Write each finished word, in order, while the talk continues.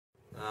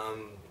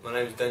My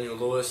name is Daniel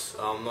Lewis.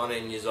 I'm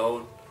 19 years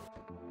old.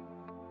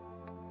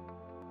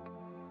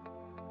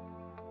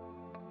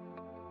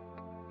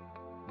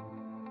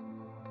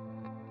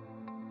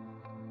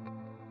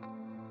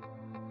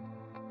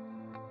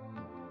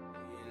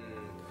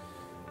 In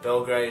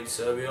Belgrade,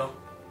 Serbia.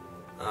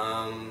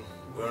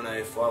 We're on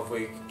a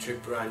 5-week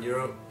trip around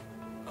Europe.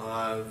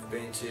 I've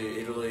been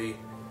to Italy,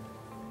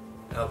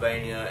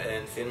 Albania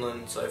and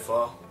Finland so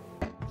far.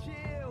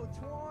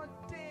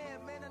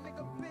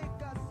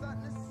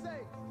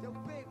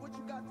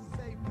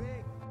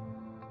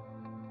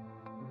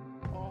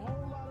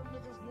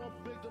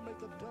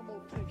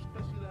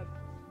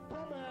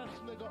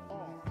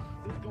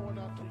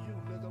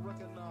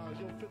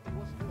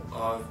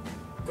 I've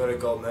got a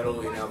gold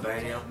medal in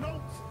Albania.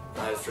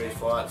 I had 3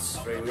 fights,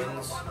 3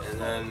 wins, and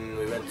then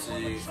we went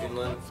to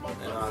Finland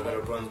and I got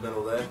a bronze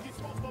medal there.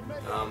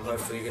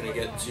 Hopefully going to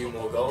get 2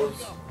 more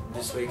golds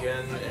this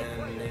weekend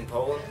and in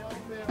Poland.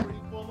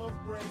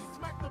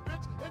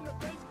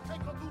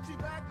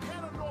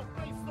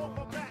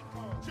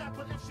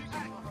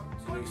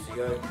 2 weeks to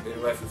go, been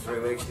away for 3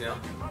 weeks now,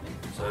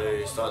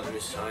 so starting to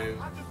miss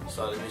home,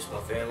 starting to miss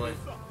my family.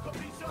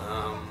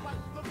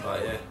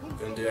 But yeah,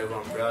 going to do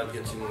everyone proud,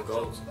 get 2 more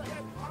golds.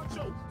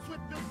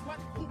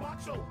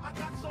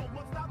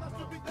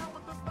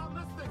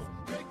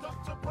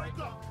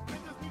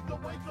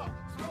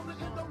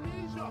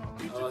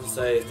 I'd like to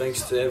say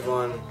thanks to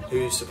everyone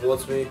who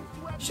supports me.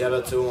 Shout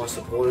out to all my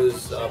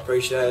supporters, I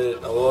appreciate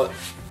it a lot,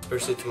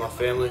 especially to my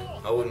family.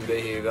 I wouldn't be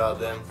here without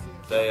them.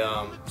 They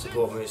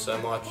support me so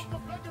much.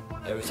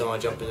 Every time I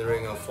jump in the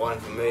ring, I'm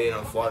fighting for me and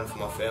I'm fighting for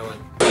my family.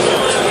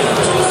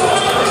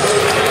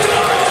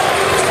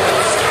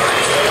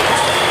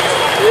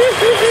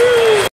 Woo!